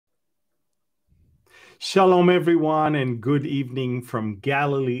Shalom, everyone, and good evening from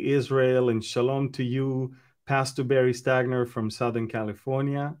Galilee, Israel, and shalom to you, Pastor Barry Stagner from Southern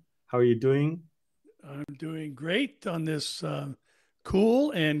California. How are you doing? I'm doing great on this cool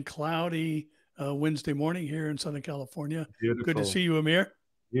and cloudy Wednesday morning here in Southern California. Beautiful. Good to see you, Amir.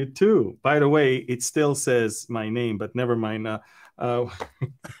 You too. By the way, it still says my name, but never mind. We'll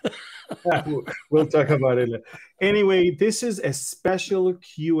talk about it later. Anyway, this is a special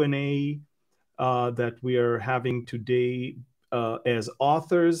Q&A that we are having today as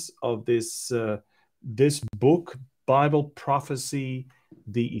authors of this book, Bible Prophecy,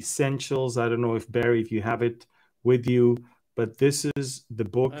 The Essentials. I don't know if Barry, if you have it with you, but this is the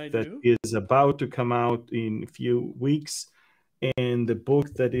book that is about to come out in a few weeks, and the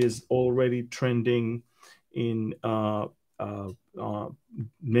book that is already trending in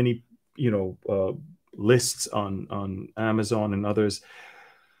many lists on Amazon and others.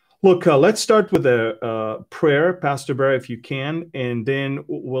 Look, let's start with a prayer, Pastor Barry, if you can, and then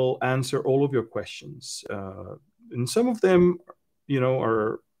we'll answer all of your questions. And some of them,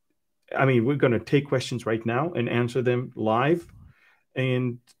 we're going to take questions right now and answer them live.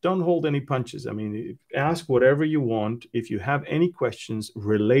 And don't hold any punches. Ask whatever you want. If you have any questions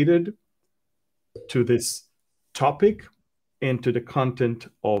related to this topic and to the content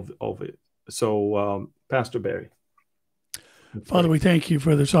of it. So, Pastor Barry. Father, we thank you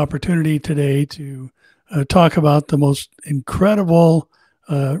for this opportunity today to talk about the most incredible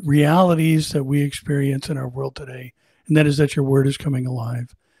realities that we experience in our world today, and that is that your word is coming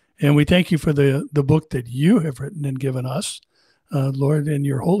alive. And we thank you for the book that you have written and given us, Lord, in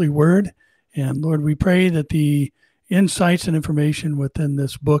your holy word. And Lord, we pray that the insights and information within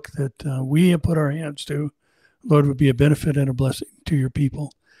this book that we have put our hands to, Lord, would be a benefit and a blessing to your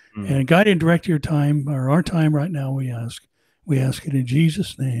people. And guide and direct your time, or our time right now, we ask. We ask it in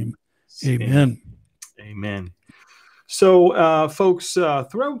Jesus' name. Amen. Amen. So, folks,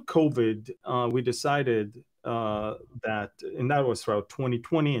 throughout COVID, we decided that, and that was throughout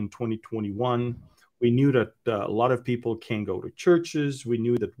 2020 and 2021, we knew that a lot of people can't go to churches. We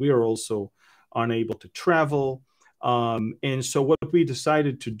knew that we are also unable to travel. And so what we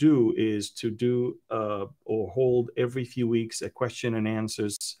decided to do is to do or hold every few weeks a question and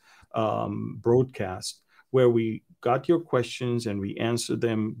answers broadcast, where we got your questions and we answer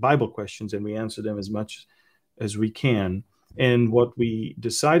them, Bible questions, and we answer them as much as we can. And what we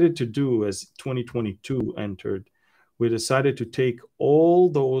decided to do as 2022 entered, we decided to take all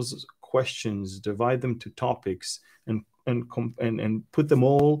those questions, divide them to topics, and put them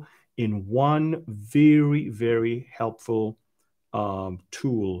all in one very, very helpful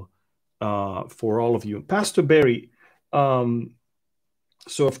tool for all of you. Pastor Barry, so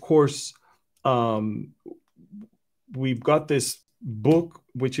of course, we've got this book,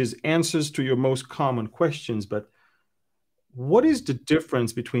 which is answers to your most common questions, but what is the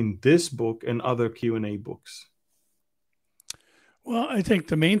difference between this book and other Q&A books? Well, I think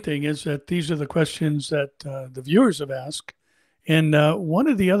the main thing is that these are the questions that the viewers have asked. And one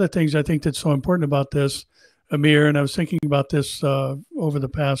of the other things I think that's so important about this, Amir, and I was thinking about this over the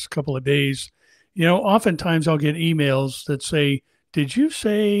past couple of days, oftentimes I'll get emails that say, did you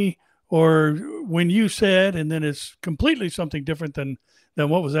say, or when you said, and then it's completely something different than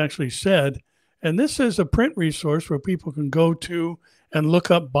what was actually said. And this is a print resource where people can go to and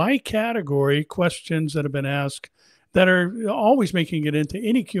look up by category questions that have been asked that are always making it into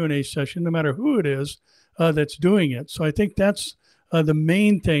any Q&A session, no matter who it is that's doing it. So I think that's the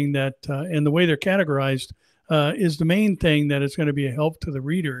main thing that, and the way they're categorized is the main thing that is going to be a help to the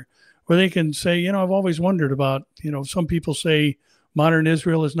reader, where they can say, I've always wondered about, some people say, modern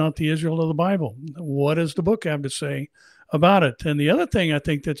Israel is not the Israel of the Bible. What does the book have to say about it? And the other thing I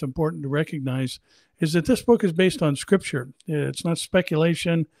think that's important to recognize is that this book is based on Scripture. It's not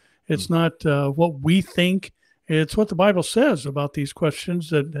speculation. It's not what we think. It's what the Bible says about these questions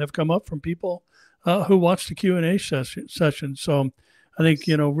that have come up from people who watch the Q&A session. So I think,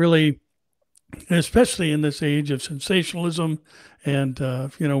 really, especially in this age of sensationalism and,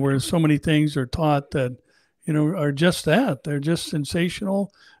 where so many things are taught that, are just that. They're just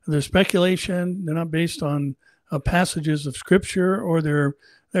sensational. They're speculation. They're not based on passages of Scripture, or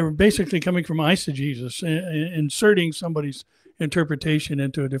they're basically coming from eisegesis, inserting somebody's interpretation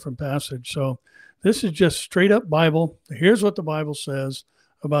into a different passage. So this is just straight up Bible. Here's what the Bible says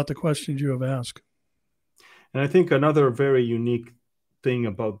about the questions you have asked. And I think another very unique thing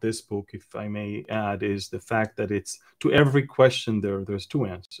about this book, if I may add, is the fact that it's to every question there's two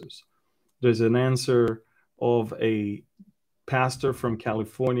answers. There's an answer of a pastor from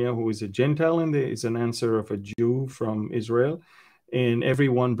California who is a Gentile, and there is an answer of a Jew from Israel, and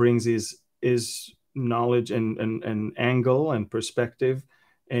everyone brings his knowledge and angle and perspective,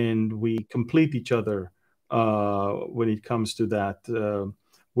 and we complete each other when it comes to that,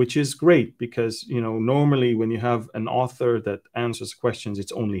 which is great because, normally when you have an author that answers questions,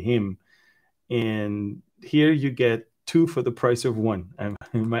 it's only him. And here you get two for the price of one.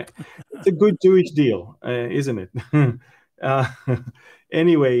 It's a good Jewish deal, isn't it? uh,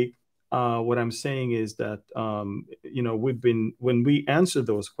 anyway, what I'm saying is that, when we answered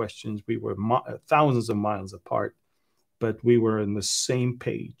those questions, we were thousands of miles apart, but we were on the same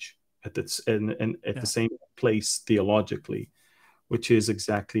page at the same place theologically, which is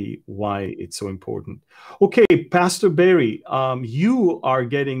exactly why it's so important. Okay, Pastor Barry, you are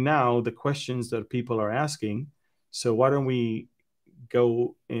getting now the questions that people are asking. So why don't we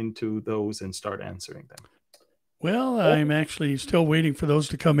go into those and start answering them? Well, I'm actually still waiting for those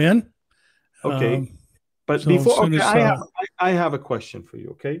to come in. Okay. But so before, as I have a question for you,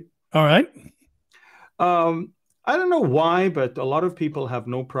 okay? All right. I don't know why, but a lot of people have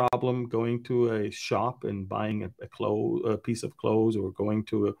no problem going to a shop and buying a piece of clothes, or going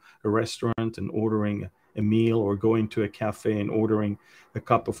to a restaurant and ordering a meal, or going to a cafe and ordering a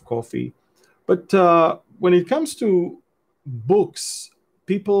cup of coffee. But when it comes to books,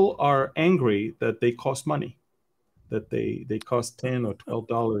 people are angry that they cost money, that they cost $10 or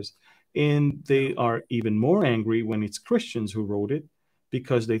 $12. And they are even more angry when it's Christians who wrote it,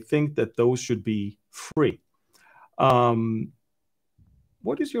 because they think that those should be free.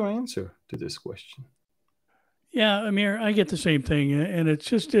 What is your answer to this question? Yeah, Amir, I get the same thing. And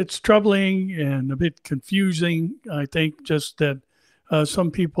it's troubling and a bit confusing. I think just that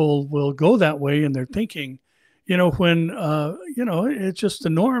some people will go that way in their thinking. When, it's just the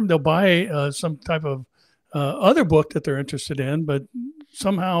norm. They'll buy some type of other book that they're interested in. But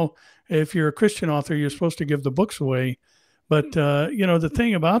somehow, if you're a Christian author, you're supposed to give the books away. But, the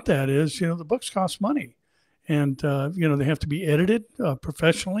thing about that is, the books cost money. And, they have to be edited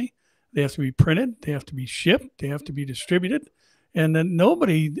professionally. They have to be printed. They have to be shipped. They have to be distributed. And then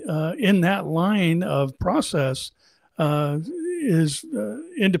nobody in that line of process is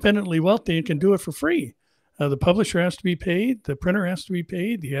independently wealthy and can do it for free. The publisher has to be paid. The printer has to be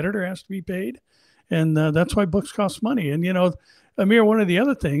paid. The editor has to be paid. And that's why books cost money. And, Amir, one of the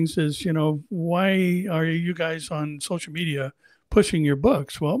other things is, why are you guys on social media pushing your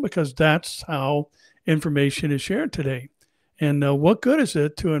books? Well, because that's how information is shared today. And what good is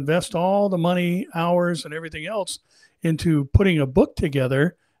it to invest all the money, hours, and everything else into putting a book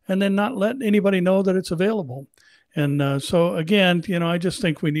together and then not let anybody know that it's available? And so, again, I just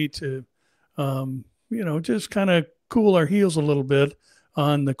think we need to, just kind of cool our heels a little bit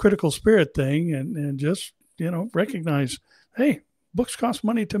on the critical spirit thing, and just, recognize, hey, books cost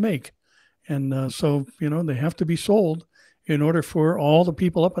money to make. And so, they have to be sold in order for all the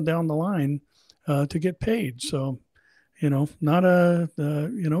people up and down the line to get paid. So, not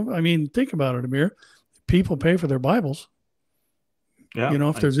think about it, Amir. People pay for their Bibles. Yeah.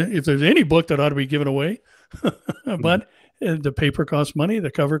 If there's any book that ought to be given away, but the paper costs money,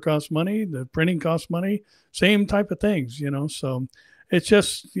 the cover costs money, the printing costs money, same type of things, So it's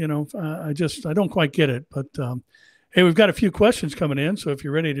just, I don't quite get it. But hey, we've got a few questions coming in, so if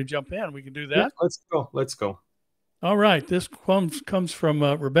you're ready to jump in, we can do that. Yeah, let's go. All right. This comes from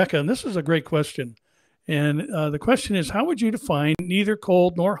Rebecca, and this is a great question. And the question is, how would you define neither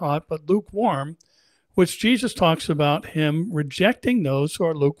cold nor hot, but lukewarm, which Jesus talks about him rejecting those who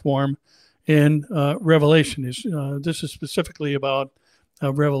are lukewarm in Revelation? This is specifically about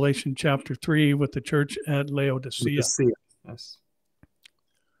Revelation chapter 3 with the church at Laodicea. Yes.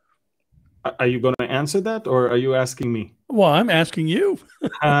 Are you going to answer that, or are you asking me? Well, I'm asking you.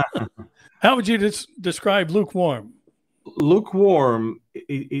 How would you describe lukewarm? Lukewarm,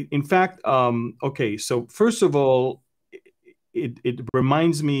 in fact, okay, so first of all, it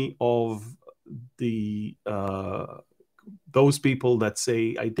reminds me of those people that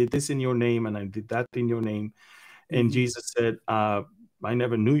say, I did this in your name and I did that in your name. And Jesus said, I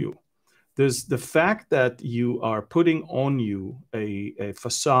never knew you. There's the fact that you are putting on you a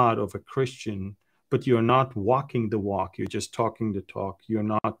facade of a Christian, but you're not walking the walk. You're just talking the talk.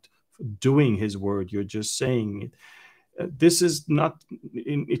 You're not doing his word. You're just saying it. This is not,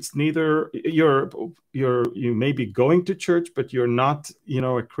 it's neither, you may be going to church, but you're not,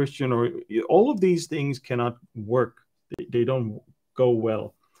 a Christian, or all of these things cannot work. They don't go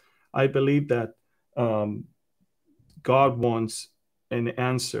well. I believe that God wants an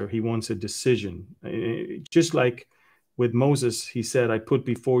answer. He wants a decision. Just like with Moses, he said, I put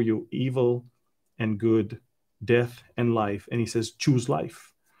before you evil and good, death and life. And he says, choose life.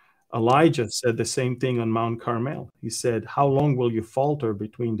 Elijah said the same thing on Mount Carmel. He said, how long will you falter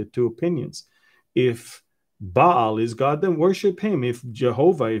between the two opinions? If Baal is God, then worship him. If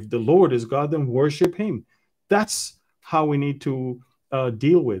Jehovah, if the Lord is God, then worship him. That's how we need to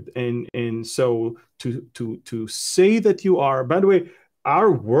deal with. And so to say that you are, by the way,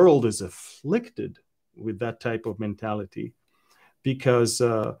 our world is afflicted with that type of mentality, because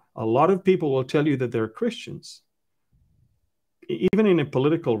a lot of people will tell you that they're Christians, even in a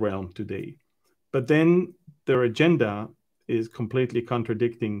political realm today, but then their agenda is completely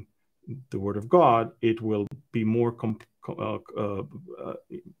contradicting the Word of God. It will be more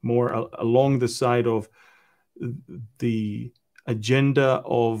along the side of the agenda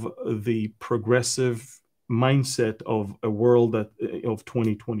of the progressive mindset of a world of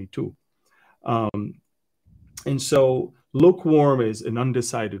 2022. And so lukewarm is an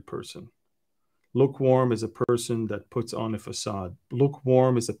undecided person. Lukewarm is a person that puts on a facade.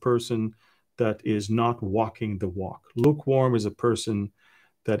 Lukewarm is a person that is not walking the walk. Lukewarm is a person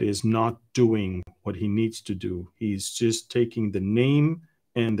that is not doing what he needs to do. He's just taking the name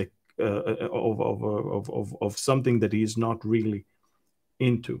and the of something that he's not really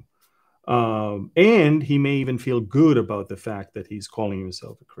into. And he may even feel good about the fact that he's calling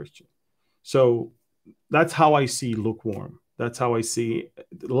himself a Christian. So that's how I see lukewarm. That's how I see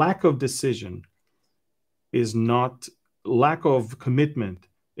lack of decision is not, lack of commitment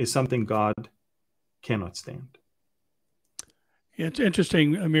is something God cannot stand. It's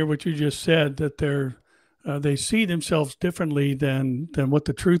interesting, Amir, what you just said, that they see themselves differently than what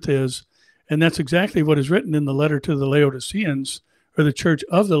the truth is. And that's exactly what is written in the letter to the Laodiceans, or the church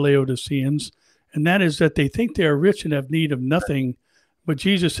of the Laodiceans. And that is that they think they are rich and have need of nothing. But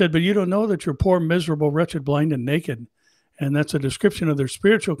Jesus said, but you don't know that you're poor, miserable, wretched, blind, and naked. And that's a description of their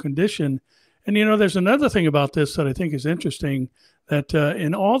spiritual condition. And, there's another thing about this that I think is interesting, that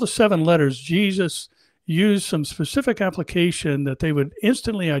in all the 7 letters, Jesus used some specific application that they would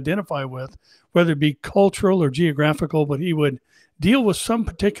instantly identify with, whether it be cultural or geographical, but he would deal with some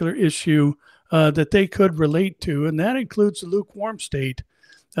particular issue that they could relate to, and that includes the lukewarm state,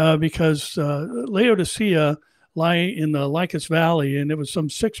 because Laodicea lie in the Lycus Valley, and it was some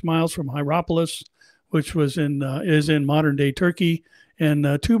 6 miles from Hierapolis, which was is in modern-day Turkey,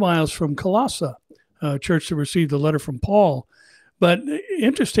 and 2 miles from Colossae, a church that received a letter from Paul. But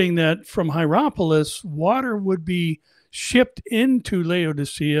interesting that from Hierapolis, water would be shipped into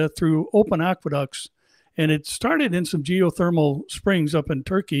Laodicea through open aqueducts. And it started in some geothermal springs up in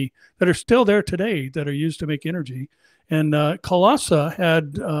Turkey that are still there today, that are used to make energy. And Colossae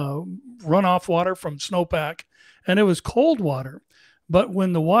had runoff water from snowpack, and it was cold water. But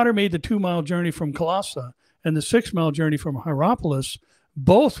when the water made the 2-mile journey from Colossae and the 6-mile journey from Hierapolis,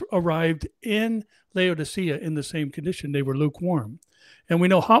 both arrived in Laodicea in the same condition. They were lukewarm. And we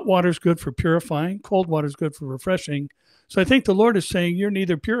know hot water is good for purifying, cold water is good for refreshing. So I think the Lord is saying, you're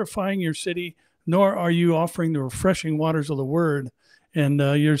neither purifying your city, nor are you offering the refreshing waters of the word. And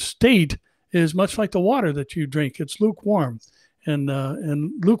your state is much like the water that you drink. It's lukewarm. And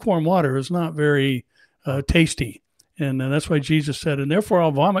lukewarm water is not very tasty. And that's why Jesus said, and therefore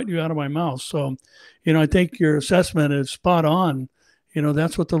I'll vomit you out of my mouth. So, I think your assessment is spot on.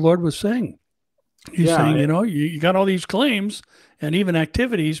 That's what the Lord was saying. He's saying, you got all these claims and even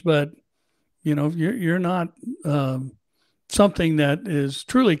activities, but, you're not something that is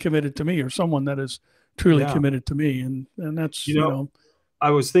truly committed to me, or someone that is truly committed to me. And that's, I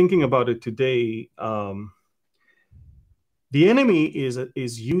was thinking about it today. The enemy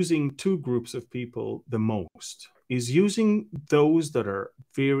is using 2 groups of people the most. Is using those that are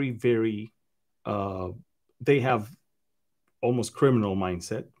very, very, they have almost criminal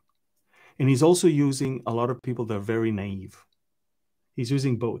mindset. And he's also using a lot of people that are very naive. He's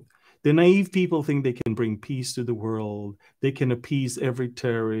using both. The naive people think they can bring peace to the world. They can appease every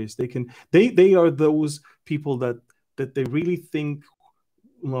terrorist. They are those people that they really think,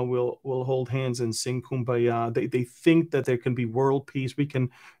 we'll hold hands and sing Kumbaya. They think that there can be world peace. We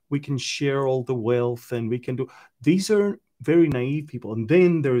can share all the wealth, and we can do. These are very naive people. And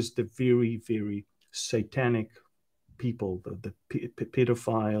then there's the very, very satanic people, the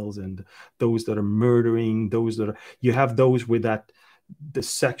pedophiles, and those that are murdering, you have those with the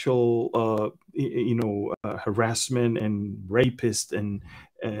sexual harassment and rapist, and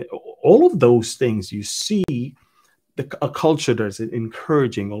all of those things. You see a culture that's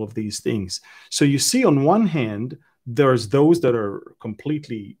encouraging all of these things. So you see, on one hand, there's those that are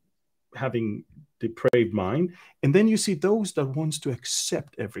completely having depraved mind, and then you see those that wants to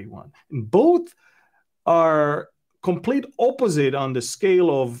accept everyone. And both are complete opposite on the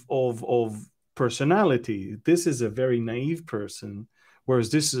scale of personality. This is a very naive person, whereas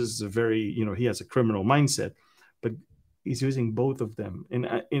this is a very, he has a criminal mindset, but he's using both of them. And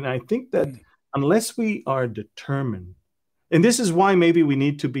I think that unless we are determined, and this is why maybe we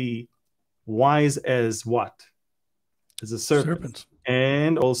need to be wise as what? As a serpent.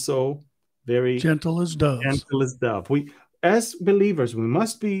 And also very gentle as doves. Gentle as dove. We, as believers, we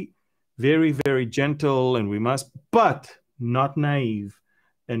must be very, very gentle, and we must, but not naive,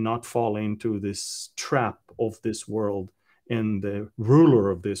 and not fall into this trap of this world and the ruler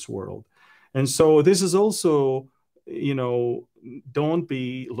of this world. And so this is also, you know, don't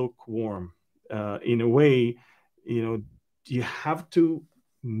be lukewarm. In a way, you know, you have to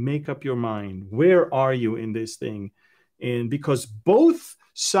make up your mind. Where are you in this thing? And because both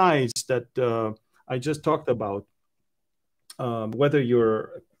sides that I just talked about, whether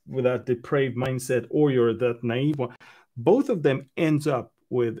you're with that depraved mindset or you're that naive one, both of them ends up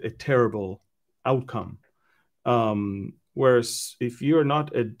with a terrible outcome. Whereas if you're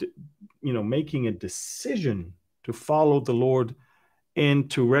not, making a decision to follow the Lord and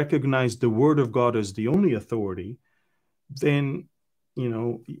to recognize the Word of God as the only authority, then, you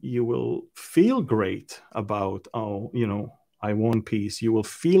know, you will feel great about, I want peace. You will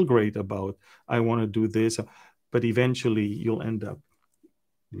feel great about, I want to do this. But eventually you'll end up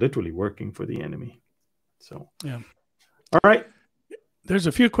literally working for the enemy. So, yeah. All right. There's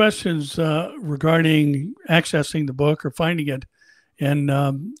a few questions regarding accessing the book or finding it.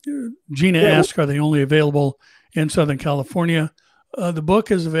 And Gina asked, are they only available in Southern California? The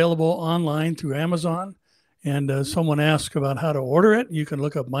book is available online through Amazon. And someone asked about how to order it. You can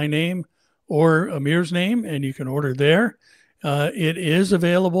look up my name or Amir's name, and you can order there. It is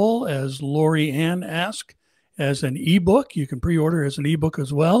available, as Lori Ann asked, as an ebook. You can pre-order as an ebook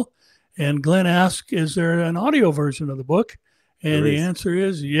as well. And Glenn asked, is there an audio version of the book? And the answer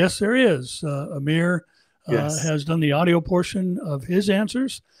is yes, there is. Amir has done the audio portion of his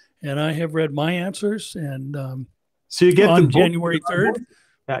answers, and I have read my answers. And so you get on January 3rd.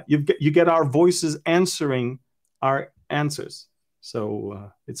 You get our voices answering our answers.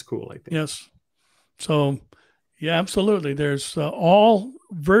 So it's cool, I think. Yes. So, yeah, absolutely. There's all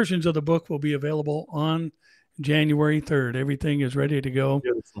versions of the book will be available on January 3rd. Everything is ready to go.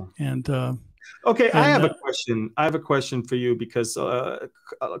 Beautiful. And okay, I have a question. I have a question for you, because a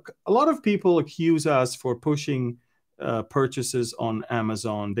lot of people accuse us for pushing purchases on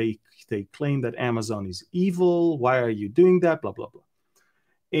Amazon. They claim that Amazon is evil. Why are you doing that? Blah, blah, blah.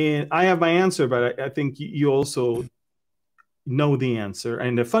 And I have my answer, but I think you also know the answer.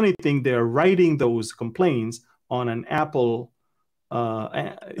 And the funny thing, they're writing those complaints on an Apple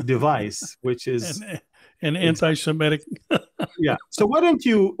device, which is an anti-Semitic. Yeah. So why don't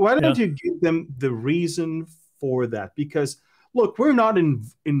you give them the reason for that? Because look, we're not in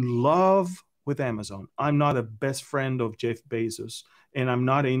love with Amazon. I'm not a best friend of Jeff Bezos, and I'm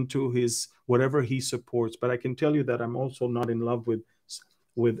not into his whatever he supports. But I can tell you that I'm also not in love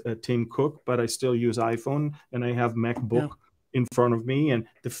with Tim Cook, but I still use iPhone, and I have MacBook in front of me. And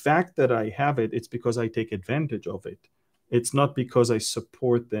the fact that I have it, it's because I take advantage of it. It's not because I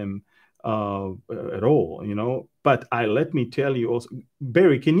support them at all, you know. But let me tell you also,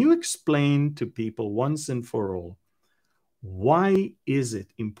 Barry, can you explain to people once and for all, why is it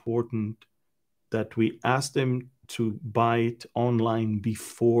important that we ask them to buy it online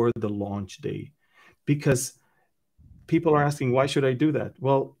before the launch day? Because people are asking, why should I do that?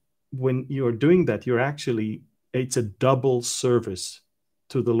 Well, when you're doing that, it's a double service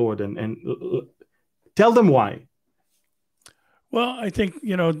to the Lord. And tell them why. Well, I think,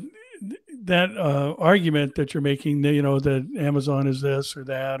 that argument that you're making, that Amazon is this or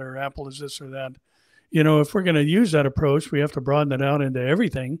that, or Apple is this or that, if we're going to use that approach, we have to broaden it out into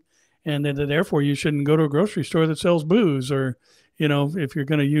everything. And then therefore you shouldn't go to a grocery store that sells booze, or, if you're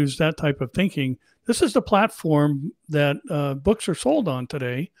going to use that type of thinking. This is the platform that books are sold on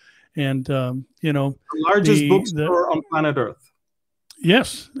today. And, the largest bookstore on planet Earth.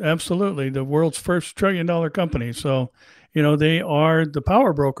 Yes, absolutely. The world's first $1 trillion company. So, they are the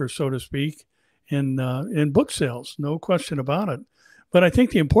power brokers, so to speak, in book sales. No question about it. But I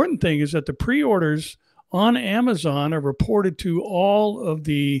think the important thing is that the pre-orders on Amazon are reported to all of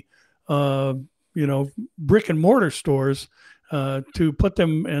the, brick and mortar stores to put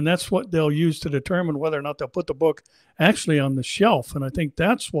them, and that's what they'll use to determine whether or not they'll put the book actually on the shelf. And I think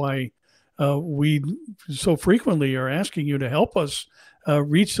that's why we so frequently are asking you to help us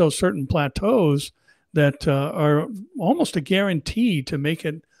reach those certain plateaus that are almost a guarantee to make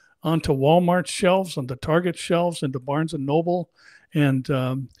it onto Walmart shelves, onto Target shelves, into Barnes and Noble. And,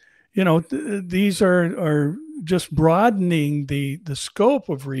 these are just broadening the scope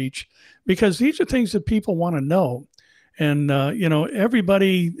of reach, because these are things that people want to know. And,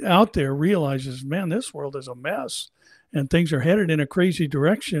 everybody out there realizes, man, this world is a mess. and things are headed in a crazy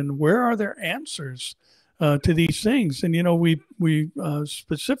direction. Where are their answers to these things? And, we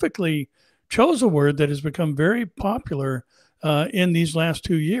specifically chose a word that has become very popular in these last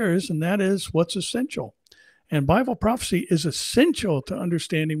 2 years, and that is what's essential. And Bible prophecy is essential to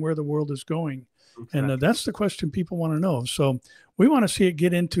understanding where the world is going. Exactly. And that's the question people want to know. So we want to see it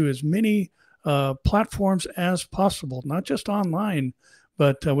get into as many platforms as possible, not just online,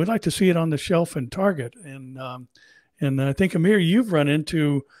 but we'd like to see it on the shelf in Target. And I think, Amir, you've run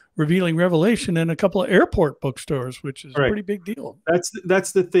into Revealing Revelation in a couple of airport bookstores, which is a pretty big deal.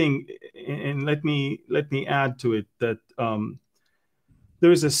 That's the thing. And let me add to it that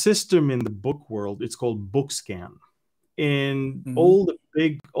there is a system in the book world. It's called BookScan, and all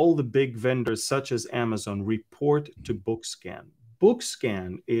the big vendors such as Amazon report to BookScan.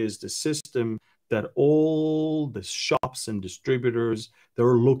 BookScan is the system that all the shops and distributors,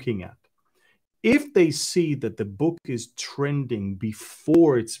 they're looking at. If they see that the book is trending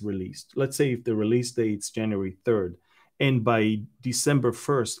before it's released, let's say if the release date's January 3rd, and by December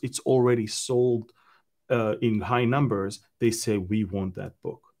 1st, it's already sold in high numbers, they say, we want that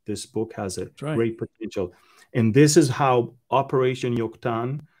book. This book has a great potential. And this is how Operation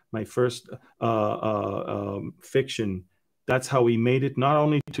Yoktan, my first fiction, that's how we made it not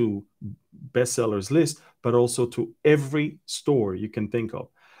only to bestsellers list, but also to every store you can think of.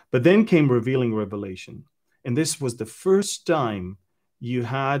 But then came Revealing Revelation. And this was the first time you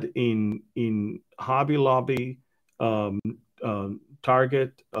had in Hobby Lobby,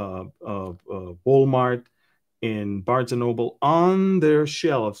 Target, Walmart, in Barnes & Noble, on their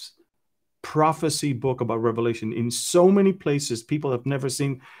shelves, prophecy book about Revelation in so many places people have never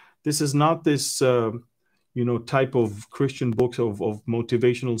seen. This is not this, type of Christian books of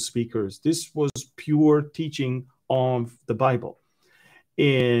motivational speakers. This was pure teaching of the Bible.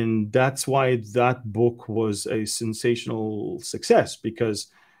 And that's why that book was a sensational success,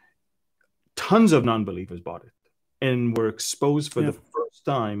 because tons of non-believers bought it and were exposed for the first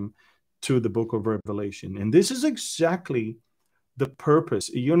time to the book of Revelation. And this is exactly the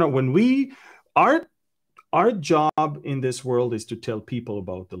purpose. When our job in this world is to tell people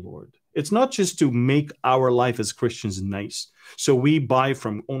about the Lord. It's not just to make our life as Christians nice. So we buy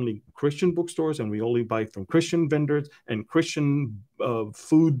from only Christian bookstores, and we only buy from Christian vendors and Christian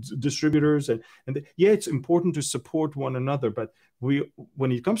food distributors. And it's important to support one another. But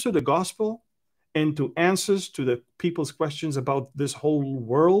when it comes to the gospel and to answers to the people's questions about this whole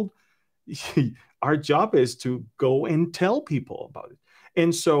world, our job is to go and tell people about it.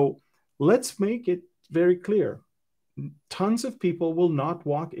 And so let's make it very clear. Tons of people will not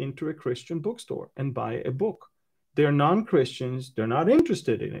walk into a Christian bookstore and buy a book. They're non-Christians. They're not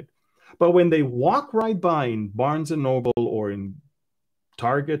interested in it. But when they walk right by in Barnes & Noble or in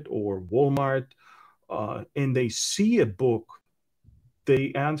Target or Walmart, and they see a book,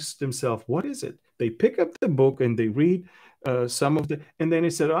 they ask themselves, what is it? They pick up the book and they read some of and then they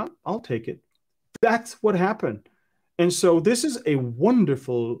said, I'll take it. That's what happened. And so this is a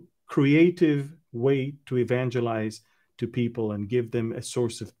wonderful, creative way to evangelize to people and give them a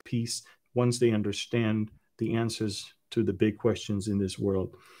source of peace once they understand the answers to the big questions in this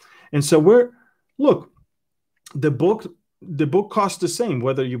world. And so the book costs the same,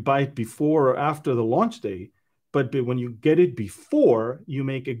 whether you buy it before or after the launch day, but when you get it before, you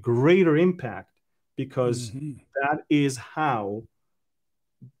make a greater impact, because that is how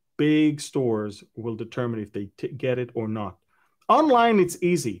big stores will determine if they get it or not. Online, it's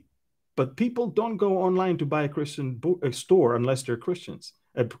easy, but people don't go online to buy a Christian book, a store, unless they're Christians,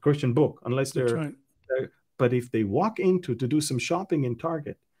 a Christian book, unless they're. But if they walk to do some shopping in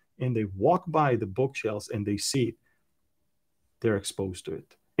Target and they walk by the bookshelves and they see it, they're exposed to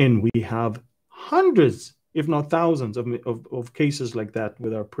it. And we have hundreds, if not thousands, of cases like that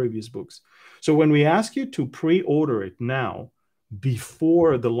with our previous books. So when we ask you to pre-order it now,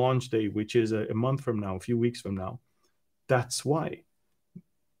 before the launch day, which is a month from now, a few weeks from now, that's why.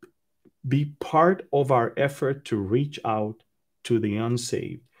 Be part of our effort to reach out to the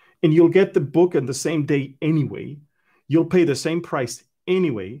unsaved. And you'll get the book on the same day anyway. You'll pay the same price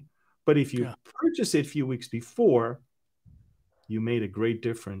anyway. But if you purchase it a few weeks before, you made a great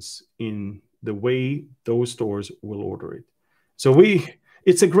difference in the way those stores will order it. So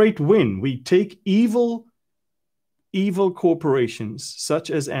it's a great win. We take evil corporations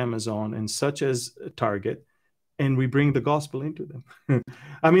such as Amazon and such as Target, and we bring the gospel into them.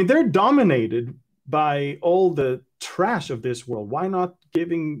 I mean, they're dominated by all the trash of this world. Why not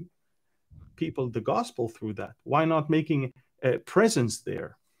giving people the gospel through that? Why not making a presence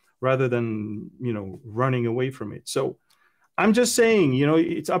there rather than, running away from it? So I'm just saying,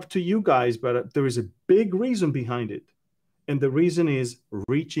 it's up to you guys, but there is a big reason behind it. And the reason is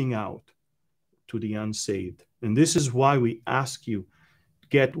reaching out to the unsaved. And this is why we ask you,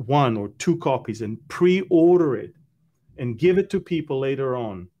 get 1 or 2 copies and pre-order it and give it to people later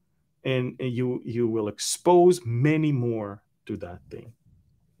on. And you will expose many more to that thing.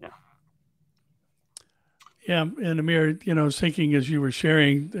 Yeah, and Amir, I was thinking as you were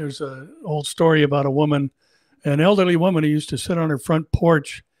sharing, there's an old story about a woman, an elderly woman who used to sit on her front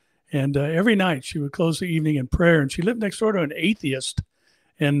porch, and every night she would close the evening in prayer, and she lived next door to an atheist,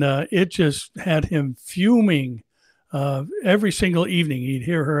 and it just had him fuming. Every single evening, he'd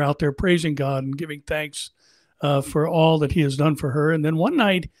hear her out there praising God and giving thanks for all that he has done for her. And then one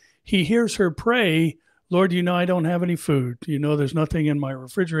night, he hears her pray, Lord, I don't have any food. There's nothing in my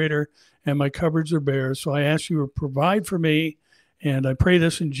refrigerator and my cupboards are bare. So I ask you to provide for me. And I pray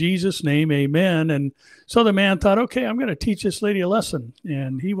this in Jesus' name, amen. And so the man thought, okay, I'm going to teach this lady a lesson.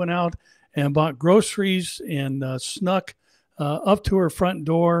 And he went out and bought groceries and snuck up to her front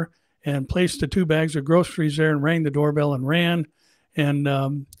door and placed the 2 bags of groceries there and rang the doorbell and ran. And,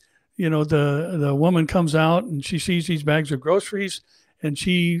 the woman comes out and she sees these bags of groceries. And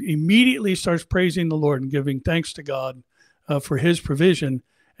she immediately starts praising the Lord and giving thanks to God for his provision.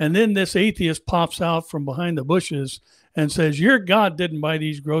 And then this atheist pops out from behind the bushes and says, your God didn't buy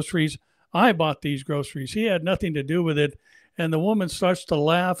these groceries. I bought these groceries. He had nothing to do with it. And the woman starts to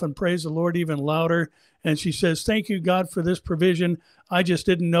laugh and praise the Lord even louder. And she says, thank you, God, for this provision. I just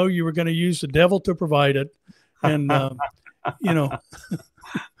didn't know you were going to use the devil to provide it. And,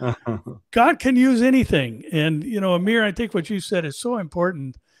 God can use anything. And, Amir, I think what you said is so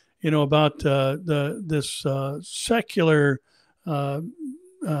important, about this secular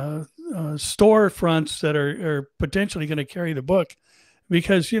storefronts that are potentially going to carry the book,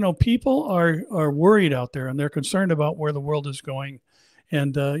 because, people are worried out there and they're concerned about where the world is going.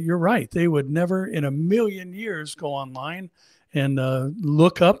 And you're right. They would never in a million years go online and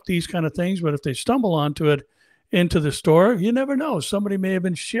look up these kind of things. But if they stumble onto it, into the store, you never know. Somebody may have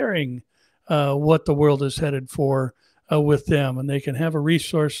been sharing what the world is headed for with them, and they can have a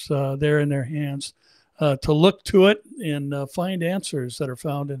resource there in their hands to look to it and find answers that are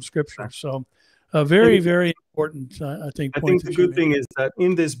found in Scripture. So very, very important, I think. I think the good thing is that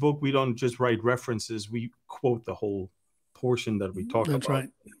in this book, we don't just write references. We quote the whole portion that we talk about. That's right.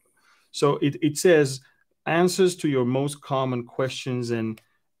 So it says answers to your most common questions, and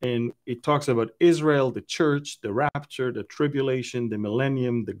it talks about Israel, the church, the rapture, the tribulation, the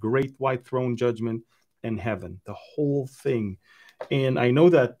millennium, the great white throne judgment, and heaven, the whole thing. And I know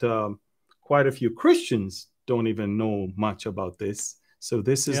that quite a few Christians don't even know much about this. So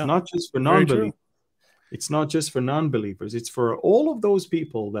this is not just for non-believers. It's not just for non-believers. It's for all of those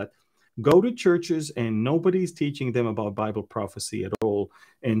people that go to churches and nobody's teaching them about Bible prophecy at all.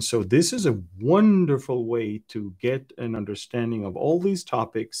 And so this is a wonderful way to get an understanding of all these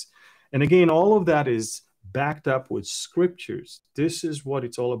topics. And again, all of that is backed up with scriptures. This is what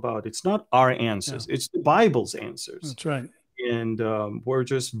it's all about. It's not our answers. It's the Bible's answers. That's right. And we're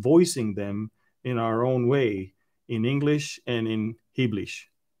just voicing them in our own way, in English and in Hebrew.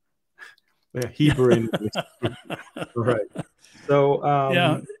 Hebrew and English. Right. So,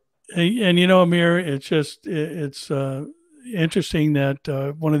 And Amir, it's interesting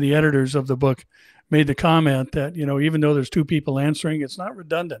that one of the editors of the book made the comment that, even though there's 2 people answering, it's not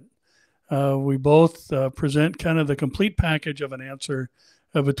redundant. We both present kind of the complete package of an answer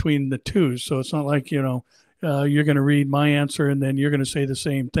between the 2. So it's not like, you're going to read my answer and then you're going to say the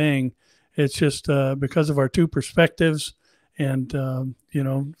same thing. It's just because of our 2 perspectives and, and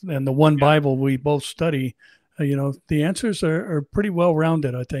the one Bible we both study, the answers are pretty well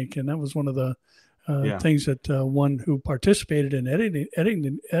rounded, I think. And that was one of the things that one who participated in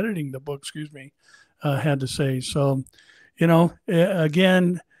editing the book, had to say. So,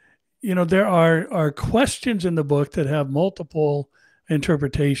 again, there are questions in the book that have multiple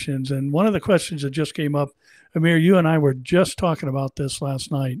interpretations. And one of the questions that just came up, Amir, you and I were just talking about this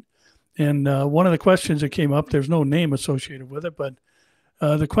last night. And one of the questions that came up, there's no name associated with it, but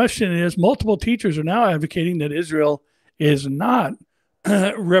the question is, multiple teachers are now advocating that Israel is not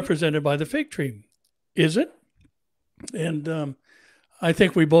represented by the fig tree. Is it? And I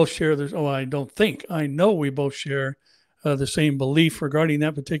think we both share this. Oh, I don't think. I know we both share the same belief regarding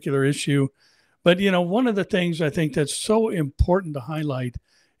that particular issue. But, one of the things I think that's so important to highlight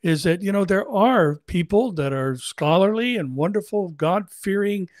is that, there are people that are scholarly and wonderful,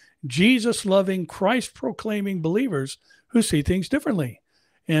 God-fearing, Jesus-loving, Christ-proclaiming believers who see things differently.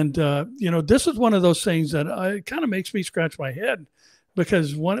 And, this is one of those things that kind of makes me scratch my head,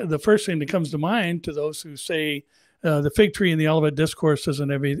 because the first thing that comes to mind to those who say the fig tree in the Olivet Discourse doesn't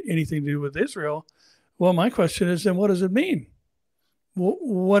have anything to do with Israel. Well, my question is then what does it mean?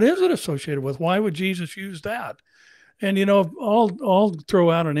 What is it associated with? Why would Jesus use that? And, I'll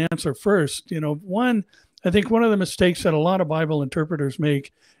throw out an answer first. I think one of the mistakes that a lot of Bible interpreters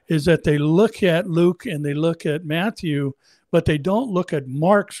make is that they look at Luke and they look at Matthew, but they don't look at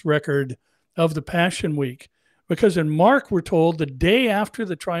Mark's record of the Passion Week. Because in Mark, we're told the day after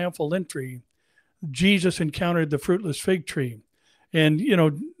the triumphal entry, Jesus encountered the fruitless fig tree. And,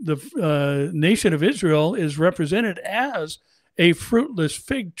 the nation of Israel is represented as a fruitless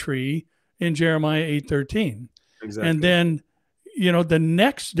fig tree in Jeremiah 8:13. Exactly. And then, the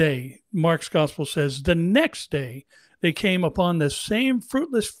next day, Mark's gospel says, the next day they came upon the same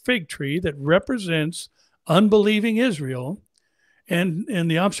fruitless fig tree that represents unbelieving Israel. And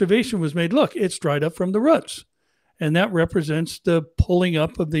the observation was made, look, it's dried up from the roots. And that represents the pulling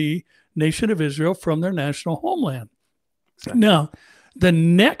up of the nation of Israel from their national homeland. Exactly. Now, the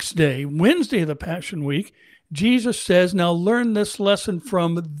next day, Wednesday of the Passion Week, Jesus says, now learn this lesson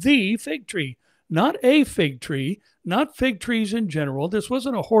from the fig tree. Not a fig tree, not fig trees in general. This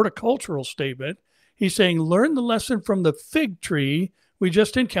wasn't a horticultural statement. He's saying, learn the lesson from the fig tree we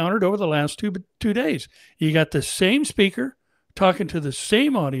just encountered over the last two days. You got the same speaker talking to the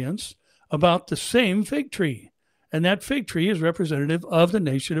same audience about the same fig tree. And that fig tree is representative of the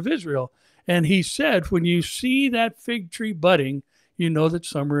nation of Israel. And he said, when you see that fig tree budding, you know that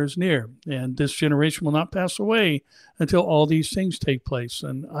summer is near. And this generation will not pass away until all these things take place.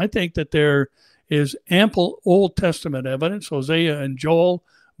 And I think that there is ample Old Testament evidence. Hosea and Joel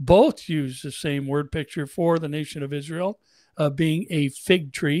both use the same word picture for the nation of Israel being a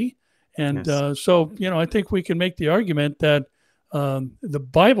fig tree. And yes. So, I think we can make the argument that the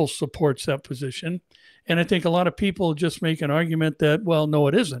Bible supports that position. And I think a lot of people just make an argument that, well, no,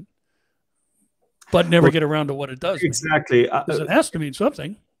 it isn't, but never get around to what it does. Exactly. Because it has to mean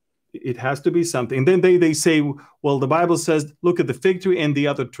something. It has to be something. And then they say, well, the Bible says, look at the fig tree and the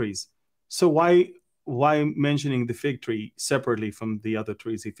other trees. So why mentioning the fig tree separately from the other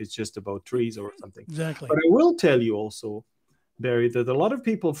trees if it's just about trees or something? Exactly. But I will tell you also, Barry, that a lot of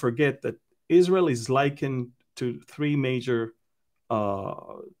people forget that Israel is likened to three major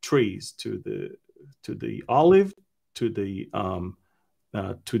trees: to the olive, to the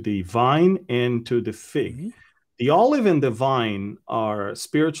vine, and to the fig. Mm-hmm. The olive and the vine are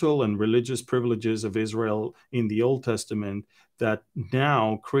spiritual and religious privileges of Israel in the Old Testament that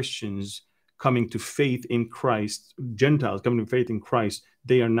now Christians coming to faith in Christ, Gentiles coming to faith in Christ,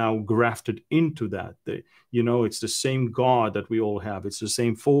 they are now grafted into that. It's the same God that we all have. It's the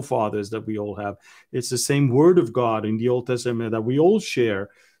same forefathers that we all have. It's the same word of God in the Old Testament that we all share.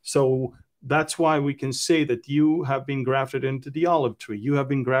 So that's why we can say that you have been grafted into the olive tree. You have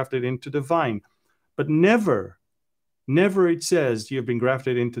been grafted into the vine. But never it says you have been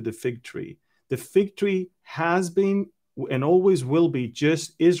grafted into the fig tree. The fig tree has been and always will be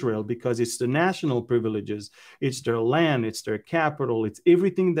just Israel because it's the national privileges. It's their land. It's their capital. It's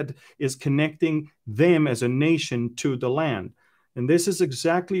everything that is connecting them as a nation to the land. And this is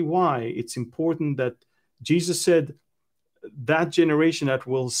exactly why it's important that Jesus said that generation that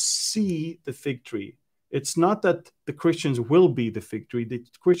will see the fig tree. It's not that the Christians will be the fig tree. The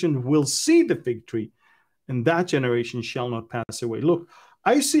Christians will see the fig tree, and that generation shall not pass away. Look,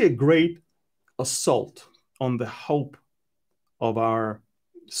 I see a great assault on the hope of our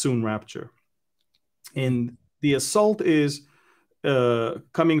soon rapture. And the assault is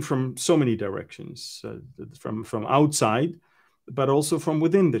coming from so many directions, from outside, but also from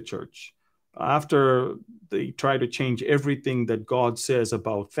within the church. After they try to change everything that God says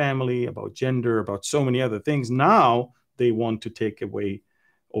about family, about gender, about so many other things, now they want to take away,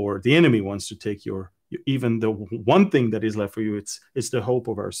 or the enemy wants to take even the one thing that is left for you. It's the hope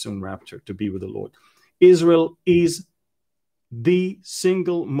of our soon rapture, to be with the Lord. Israel is the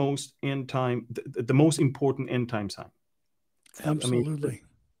single most end time, the most important end time sign. Absolutely.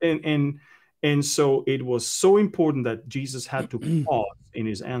 And so it was so important that Jesus had to pause in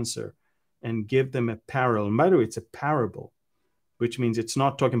his answer and give them a parallel. By the way, it's a parable, which means it's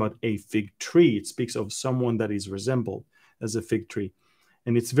not talking about a fig tree. It speaks of someone that is resembled as a fig tree.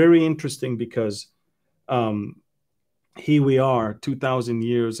 And it's very interesting because here we are 2,000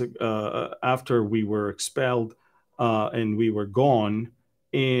 years after we were expelled and we were gone.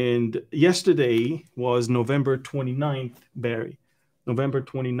 And yesterday was November 29th, Barry. November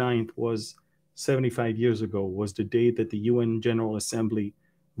 29th was 75 years ago, was the day that the UN General Assembly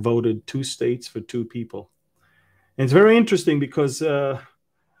voted 2 states for 2 people. And it's very interesting because the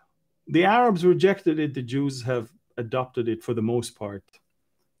Arabs rejected it. The Jews have adopted it for the most part.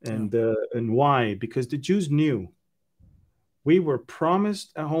 And why? Because the Jews knew we were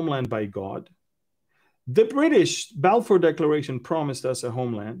promised a homeland by God. The British Balfour Declaration promised us a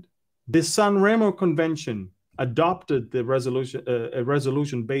homeland. The San Remo Convention adopted the resolution, a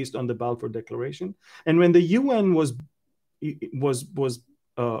resolution based on the Balfour Declaration. And when the UN was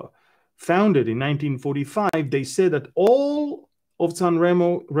founded in 1945, they said that all of San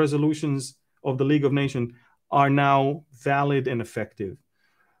Remo resolutions of the League of Nations are now valid and effective.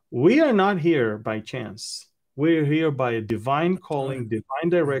 We are not here by chance. We're here by a divine calling, divine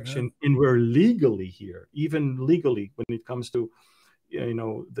direction, and we're legally here, even legally when it comes to, you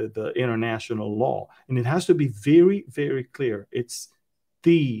know, the international law. And it has to be very, very clear. It's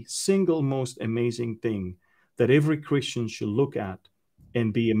the single most amazing thing that every Christian should look at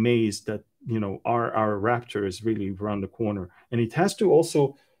and be amazed that, you know, our rapture is really around the corner. And it has to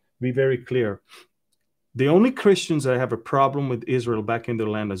also be very clear. The only Christians that have a problem with Israel back in their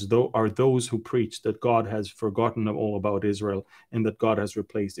land are those who preach that God has forgotten all about Israel and that God has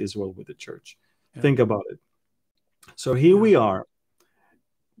replaced Israel with the church. Yeah. Think about it. So here we are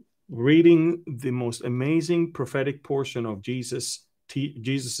reading the most amazing prophetic portion of Jesus's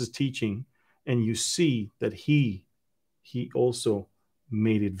teaching, and you see that he also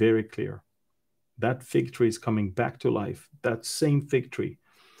made it very clear. That fig tree is coming back to life, that same fig tree,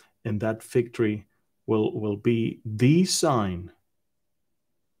 and that fig tree will be the sign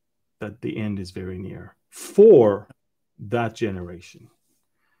that the end is very near for that generation.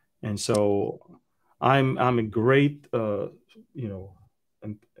 And so I'm a great,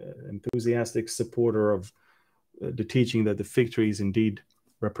 enthusiastic supporter of the teaching that the fig tree is indeed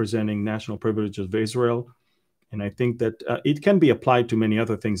representing national privileges of Israel. And I think that it can be applied to many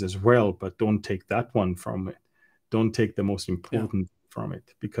other things as well, but don't take that one from it. Don't take the most important from it,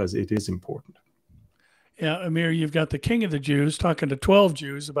 because it is important. Yeah, Amir, you've got the king of the Jews talking to 12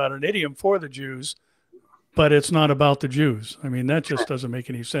 Jews about an idiom for the Jews, but it's not about the Jews. I mean, that just doesn't make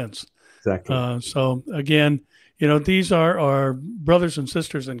any sense. Exactly. So again, you know, these are our brothers and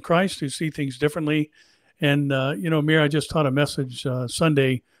sisters in Christ who see things differently. And, you know, Amir, I just taught a message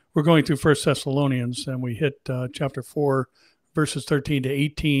Sunday. We're going through 1 Thessalonians, and we hit chapter 4, verses 13 to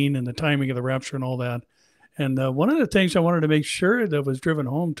 18, and the timing of the rapture and all that. And one of the things I wanted to make sure that was driven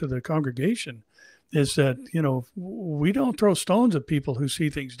home to the congregation is that, you know, we don't throw stones at people who see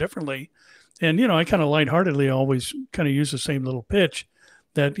things differently. And, you know, I kind of lightheartedly always kind of use the same little pitch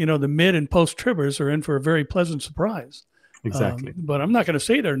that, you know, the mid and post-tribbers are in for a very pleasant surprise. Exactly. But I'm not going to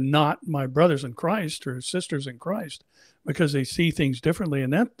say they're not my brothers in Christ or sisters in Christ, because they see things differently.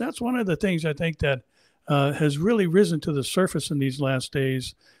 And that's one of the things I think that has really risen to the surface in these last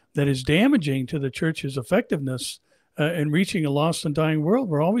days that is damaging to the church's effectiveness in reaching a lost and dying world.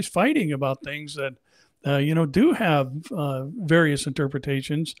 We're always fighting about things that, you know, do have various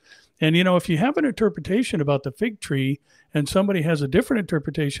interpretations. And, you know, if you have an interpretation about the fig tree and somebody has a different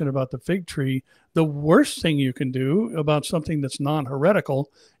interpretation about the fig tree, the worst thing you can do about something that's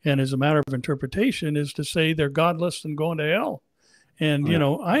non-heretical and is a matter of interpretation is to say they're godless and going to hell. And, you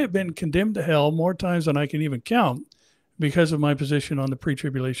know, I have been condemned to hell more times than I can even count because of my position on the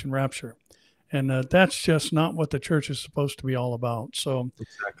pre-tribulation rapture. And that's just not what the church is supposed to be all about. So,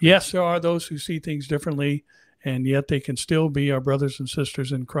 yes, there are those who see things differently, and yet they can still be our brothers and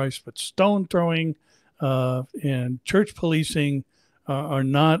sisters in Christ. But stone throwing and church policing are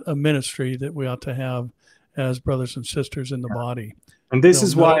not a ministry that we ought to have as brothers and sisters in the body. And this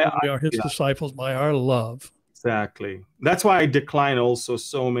is why we are his disciples by our love. Exactly. That's why I decline also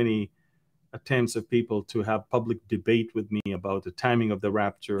so many attempts of people to have public debate with me about the timing of the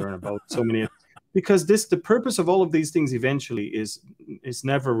rapture and about so many, because the purpose of all of these things eventually is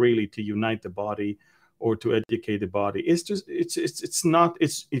never really to unite the body or to educate the body. It's just,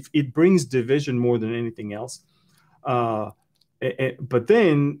 it brings division more than anything else. But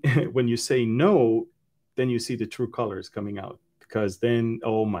then when you say no, then you see the true colors coming out, because then,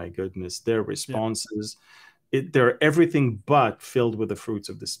 oh my goodness, their responses, they're everything but filled with the fruits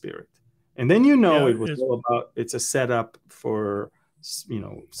of the Spirit. And then, you know, it was all about, it's a setup for, you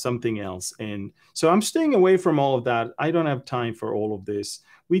know, something else. And so I'm staying away from all of that. I don't have time for all of this.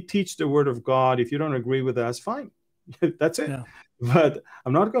 We teach the word of God. If you don't agree with us, fine. That's it. Yeah. But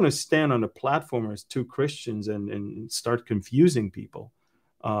I'm not going to stand on a platform as two Christians and start confusing people.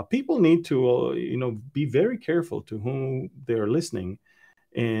 People need to, you know, be very careful to whom they're listening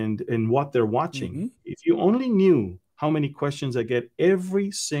and what they're watching. Mm-hmm. If you only knew how many questions I get every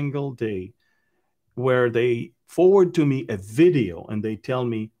single day where they forward to me a video and they tell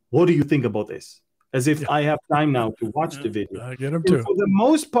me, what do you think about this? As if I have time now to watch the video. I get them too. For the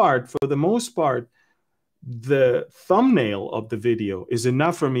most part, the thumbnail of the video is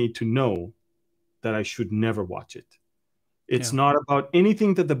enough for me to know that I should never watch it. It's not about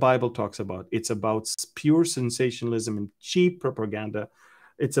anything that the Bible talks about. It's about pure sensationalism and cheap propaganda.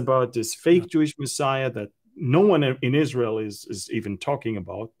 It's about this fake Jewish Messiah that no one in Israel is even talking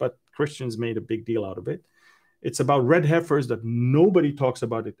about, but Christians made a big deal out of it. It's about red heifers that nobody talks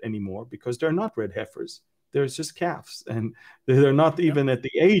about it anymore because they're not red heifers. They're just calves, and they're not even at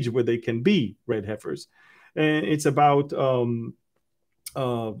the age where they can be red heifers. And it's about some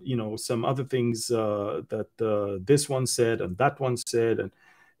other things that this one said and that one said,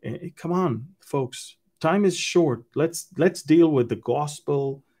 and come on, folks, time is short. Let's deal with the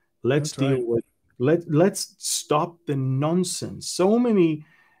gospel. Let's let's stop the nonsense. So many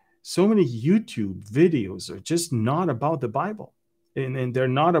YouTube videos are just not about the Bible, and they're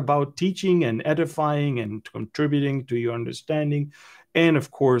not about teaching and edifying and contributing to your understanding, and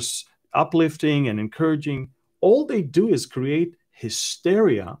of course uplifting and encouraging. All they do is create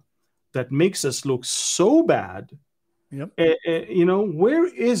hysteria that makes us look so bad. Where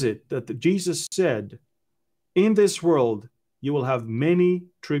is it that Jesus said, in this world you will have many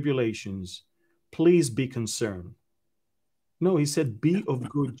tribulations, please be concerned? No, he said, be of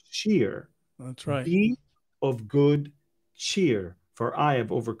good cheer. That's right. Be of good cheer, for I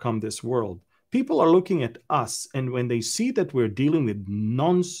have overcome this world. People are looking at us, and when they see that we're dealing with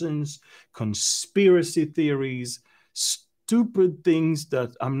nonsense, conspiracy theories, stupid things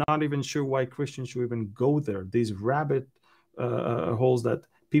that I'm not even sure why Christians should even go there, these rabbit holes that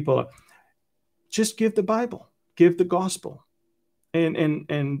people are, just give the Bible, give the gospel,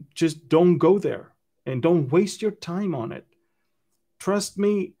 and just don't go there, and don't waste your time on it. Trust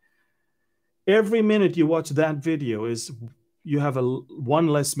me, every minute you watch that video is you have one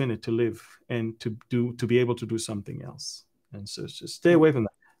less minute to live and to be able to do something else. And so just stay away from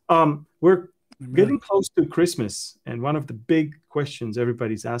that. We're getting close to Christmas, and one of the big questions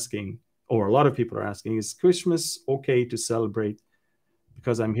everybody's asking, or a lot of people are asking, is Christmas okay to celebrate?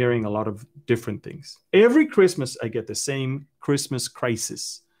 Because I'm hearing a lot of different things. Every Christmas I get the same Christmas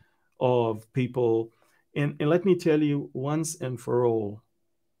crisis of people. And let me tell you once and for all,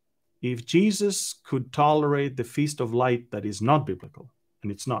 if Jesus could tolerate the Feast of Light that is not biblical,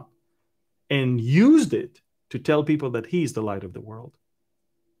 and it's not, and used it to tell people that he's the light of the world,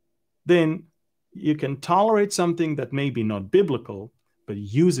 then you can tolerate something that may be not biblical, but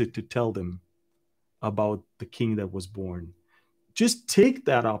use it to tell them about the king that was born. Just take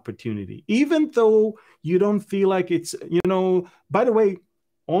that opportunity, even though you don't feel like it's, by the way,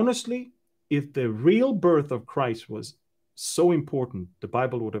 honestly, if the real birth of Christ was so important, the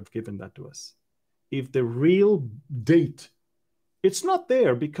Bible would have given that to us. If the real date, it's not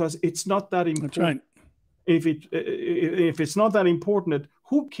there because it's not that important. That's right. If it's not that important,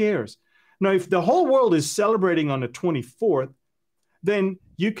 who cares? Now, if the whole world is celebrating on the 24th, then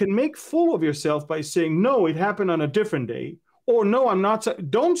you can make fool of yourself by saying, no, it happened on a different day, or no, I'm not.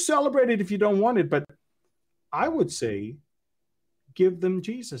 Don't celebrate it if you don't want it. But I would say, give them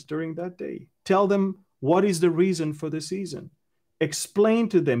Jesus during that day. Tell them what is the reason for the season. Explain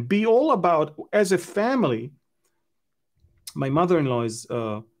to them. Be all about, as a family. My mother-in-law is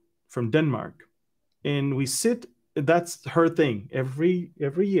from Denmark, and we sit. That's her thing every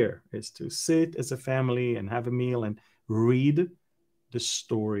year, is to sit as a family and have a meal and read the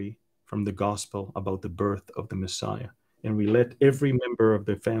story from the gospel about the birth of the Messiah. And we let every member of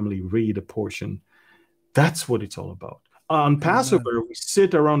the family read a portion. That's what it's all about. On Passover, we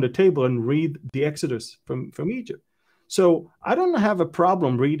sit around the table and read the Exodus from Egypt. So I don't have a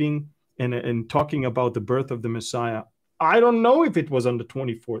problem reading and talking about the birth of the Messiah. I don't know if it was on the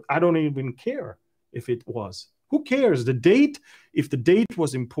 24th. I don't even care if it was. Who cares? The date, if the date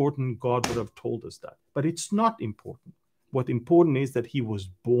was important, God would have told us that. But it's not important. What's important is that he was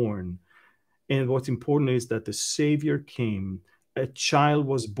born. And what's important is that the Savior came. A child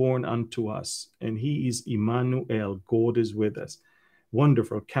was born unto us, and he is Emmanuel. God is with us.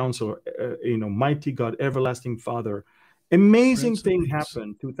 Wonderful Counselor, mighty God, everlasting Father. Amazing thing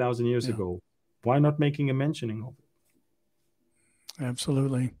happened 2,000 years ago. Why not making a mentioning of it?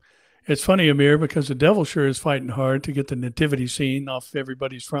 Absolutely. It's funny, Amir, because the devil sure is fighting hard to get the nativity scene off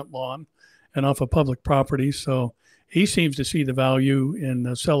everybody's front lawn and off of public property. So he seems to see the value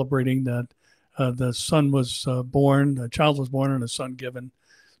in celebrating that the son was born, a child was born, and a son given.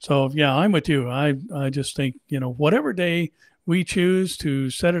 So, yeah, I'm with you. I just think, whatever day we choose to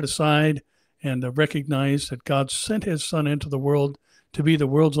set it aside and recognize that God sent his son into the world to be the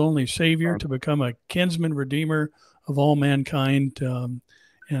world's only savior, to become a kinsman redeemer of all mankind.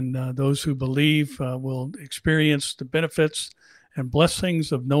 And those who believe will experience the benefits and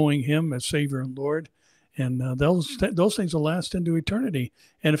blessings of knowing him as Savior and Lord. And those things will last into eternity.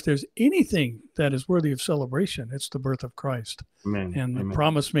 And if there's anything that is worthy of celebration, it's the birth of Christ. Amen. And the Amen.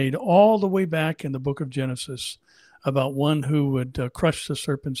 promise made all the way back in the book of Genesis about one who would crush the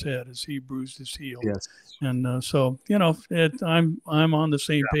serpent's head as he bruised his heel. Yes. And so, I'm on the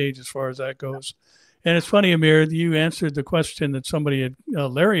same page as far as that goes. And it's funny, Amir, you answered the question that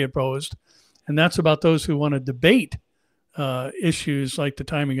Larry had posed, and that's about those who want to debate issues like the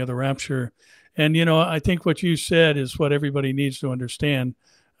timing of the rapture. And, I think what you said is what everybody needs to understand.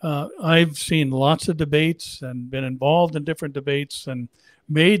 I've seen lots of debates and been involved in different debates and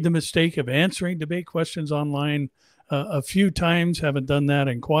made the mistake of answering debate questions online a few times. Haven't done that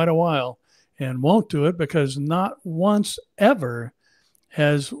in quite a while and won't do it because not once ever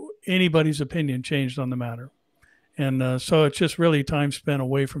has anybody's opinion changed on the matter. And so it's just really time spent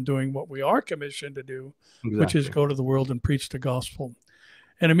away from doing what we are commissioned to do, Exactly. which is go to the world and preach the gospel.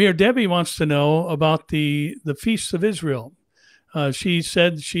 And Amir, Debbie wants to know about the feasts of Israel. She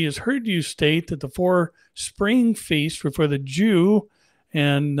said she has heard you state that the 4 spring feasts were for the Jew,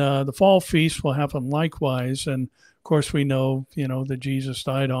 and the fall feast will happen likewise. And of course, we know, that Jesus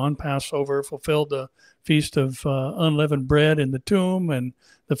died on Passover, fulfilled the feast of unleavened bread in the tomb, and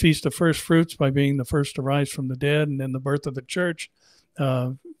the feast of first fruits by being the first to rise from the dead, and then the birth of the church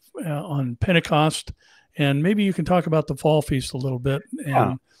on Pentecost. And maybe you can talk about the fall feast a little bit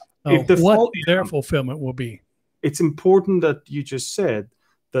and their fulfillment will be. It's important that you just said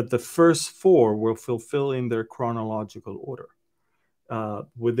that the first 4 will fulfill in their chronological order.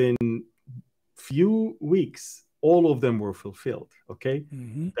 Within few weeks, all of them were fulfilled. Okay,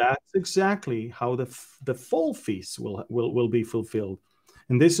 That's exactly how the fall feast will be fulfilled,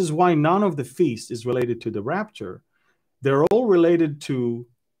 and this is why none of the feast is related to the rapture. They're all related to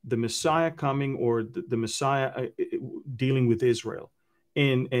the Messiah coming, or the Messiah dealing with Israel.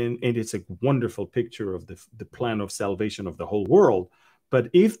 And it's a wonderful picture of the plan of salvation of the whole world. But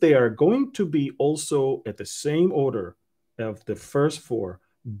if they are going to be also at the same order of the first 4,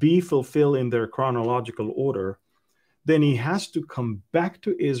 be fulfilled in their chronological order, then he has to come back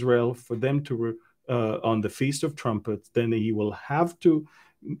to Israel for them to, on the Feast of Trumpets, then he will have to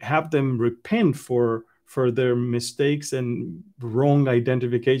have them repent for their mistakes and wrong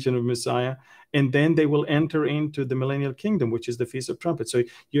identification of Messiah. And then they will enter into the millennial kingdom, which is the Feast of Trumpets. So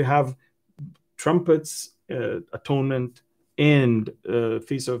you have trumpets, atonement, and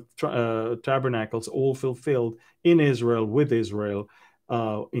Feast of Tabernacles all fulfilled in Israel, with Israel,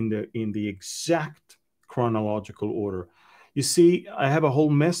 in the exact chronological order. You see, I have a whole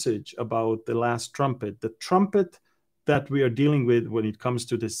message about the last trumpet. The trumpet that we are dealing with when it comes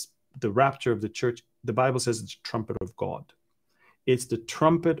to the rapture of the church, the Bible says it's the trumpet of God. It's the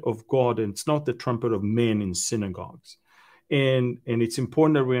trumpet of God, and it's not the trumpet of men in synagogues. And it's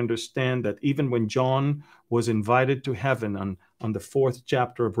important that we understand that even when John was invited to heaven on the 4th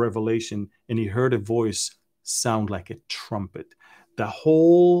chapter of Revelation, and he heard a voice sound like a trumpet, the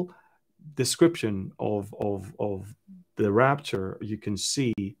whole description of the rapture you can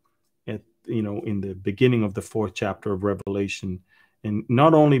see at in the beginning of the 4th chapter of Revelation. And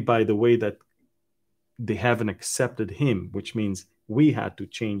not only by the way that they haven't accepted him, which means we had to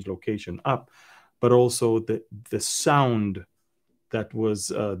change location up, but also the sound that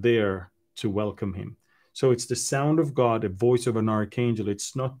was there to welcome him. So it's the sound of God, a voice of an archangel.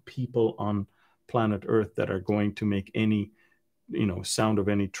 It's not people on planet Earth that are going to make any sound of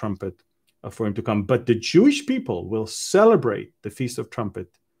any trumpet for him to come. But the Jewish people will celebrate the Feast of Trumpet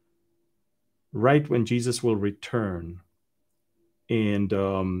right when Jesus will return. And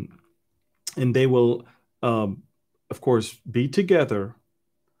they will, of course, be together,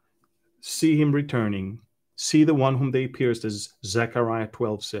 see him returning, see the one whom they pierced, as Zechariah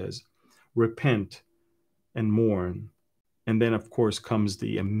 12 says, repent and mourn. And then, of course, comes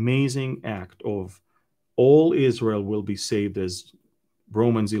the amazing act of all Israel will be saved, as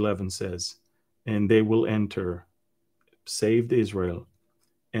Romans 11 says, and they will enter, saved Israel,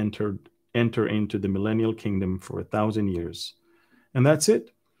 enter into the millennial kingdom for 1,000 years. And that's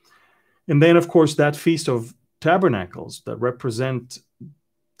it. And then, of course, that Feast of Tabernacles that represent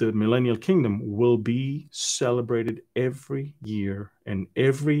the millennial kingdom will be celebrated every year, and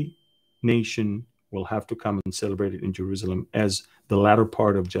every nation will have to come and celebrate it in Jerusalem, as the latter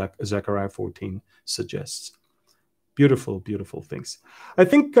part of Zechariah 14 suggests. Beautiful, beautiful things. I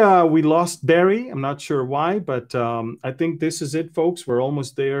think we lost Barry. I'm not sure why, but I think this is it, folks. We're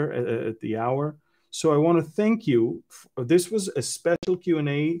almost there at the hour. So I want to thank you. This was a special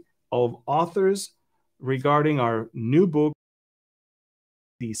Q&A of authors regarding our new book,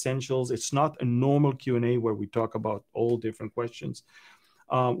 The Essentials. It's not a normal Q&A where we talk about all different questions.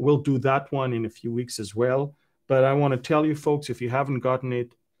 We'll do that one in a few weeks as well. But I want to tell you folks, if you haven't gotten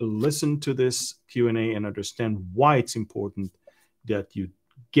it, listen to this Q&A and understand why it's important that you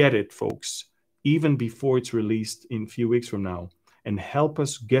get it, folks, even before it's released in a few weeks from now, and help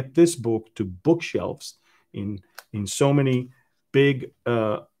us get this book to bookshelves in so many big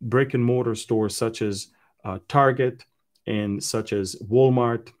brick and mortar stores such as Target and such as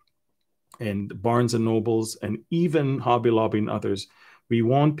Walmart and Barnes and Nobles and even Hobby Lobby and others. We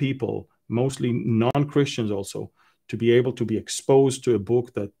want people, mostly non-Christians also, to be able to be exposed to a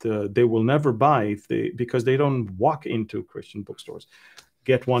book that they will never buy because they don't walk into Christian bookstores.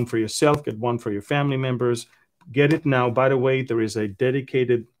 Get one for yourself, get one for your family members. Get it now. By the way, there is a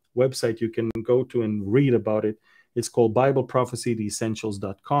dedicated website you can go to and read about it. It's called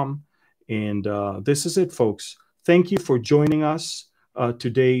BibleProphecyTheEssentials.com. And this is it, folks. Thank you for joining us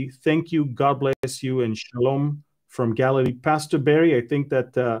today. Thank you. God bless you, and shalom from Galilee. Pastor Barry, I think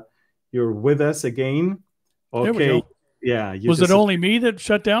that you're with us again. Okay. There we go. Yeah. Was it only me that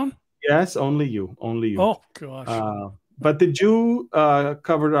shut down? Yes, only you. Only you. Oh, gosh. But the Jew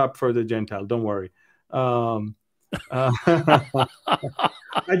covered up for the Gentile. Don't worry. I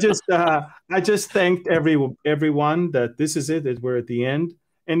just thanked everyone that this is it, that we're at the end.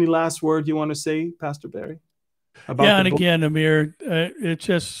 Any last word you want to say, Pastor Barry? Yeah, and again, Amir, it's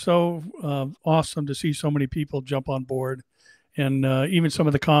just so awesome to see so many people jump on board, and even some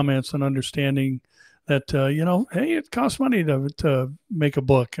of the comments and understanding that, hey, it costs money to make a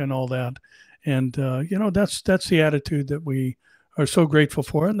book and all that. And, that's the attitude that we are so grateful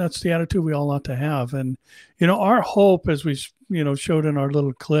for. And that's the attitude we all ought to have. And, our hope, as we, showed in our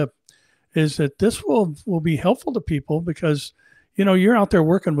little clip, is that this will be helpful to people because, you're out there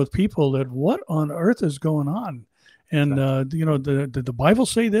working with people that what on earth is going on? And, did the Bible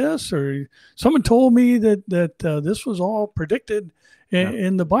say this? Or someone told me that this was all predicted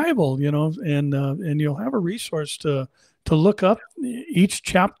in the Bible, and you'll have a resource to look up. Each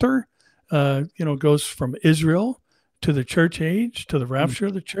chapter, goes from Israel to the church age, to the rapture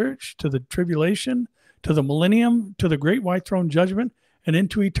of the church, to the tribulation, to the millennium, to the great white throne judgment, and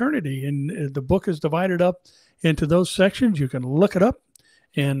into eternity. And the book is divided up into those sections. You can look it up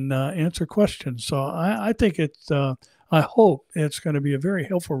and answer questions. So I think I hope it's going to be a very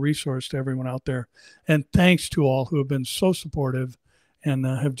helpful resource to everyone out there. And thanks to all who have been so supportive and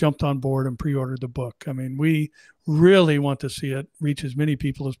have jumped on board and pre-ordered the book. I mean, we really want to see it reach as many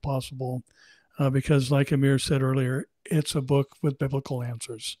people as possible because, like Amir said earlier, it's a book with biblical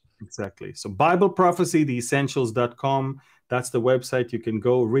answers. Exactly. So BibleProphecyTheEssentials.com. That's the website. You can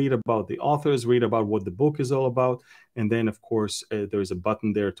go read about the authors, read about what the book is all about. And then, of course, there's a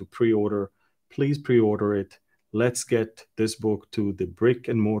button there to pre-order. Please pre-order it. Let's get this book to the brick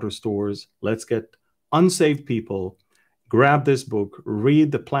and mortar stores. Let's get unsaved people. Grab this book,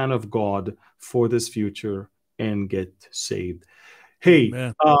 read the plan of God for this future, and get saved.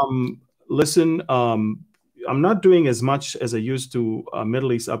 Hey, listen, I'm not doing as much as I used to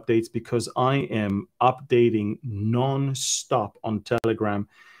Middle East updates because I am updating non-stop on Telegram.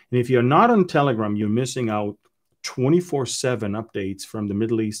 And if you're not on Telegram, you're missing out 24/7 updates from the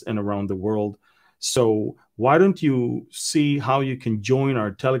Middle East and around the world. So why don't you see how you can join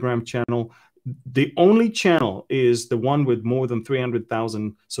our Telegram channel? The only channel is the one with more than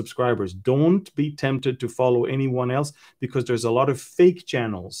 300,000 subscribers. Don't be tempted to follow anyone else because there's a lot of fake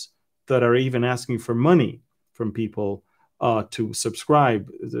channels that are even asking for money from people to subscribe.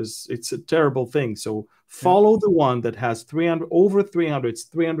 It's a terrible thing. So follow the one that has over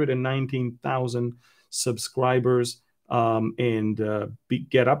 319,000 subscribers and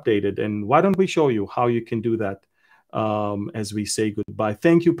get updated. And why don't we show you how you can do that as we say goodbye.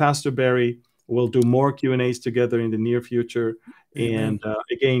 Thank you, Pastor Barry. We'll do more Q&As together in the near future. Amen. And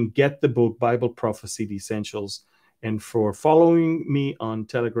again, get the book, Bible Prophecy, The Essentials. And for following me on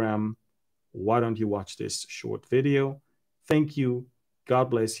Telegram, why don't you watch this short video? Thank you. God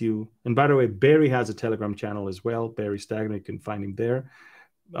bless you. And by the way, Barry has a Telegram channel as well. Barry Stagner, you can find him there.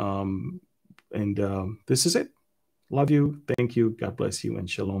 This is it. Love you. Thank you. God bless you. And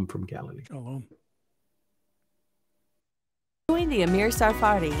shalom from Galilee. Shalom. Join the Amir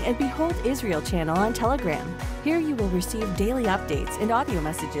Tsarfati and Behold Israel channel on Telegram. Here you will receive daily updates and audio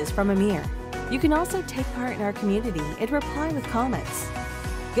messages from Amir. You can also take part in our community and reply with comments.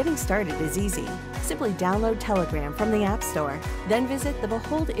 Getting started is easy. Simply download Telegram from the App Store, then visit the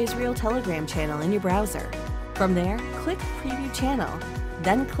Behold Israel Telegram channel in your browser. From there, click Preview Channel,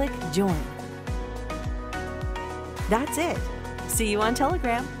 then click Join. That's it. See you on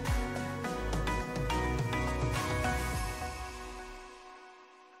Telegram.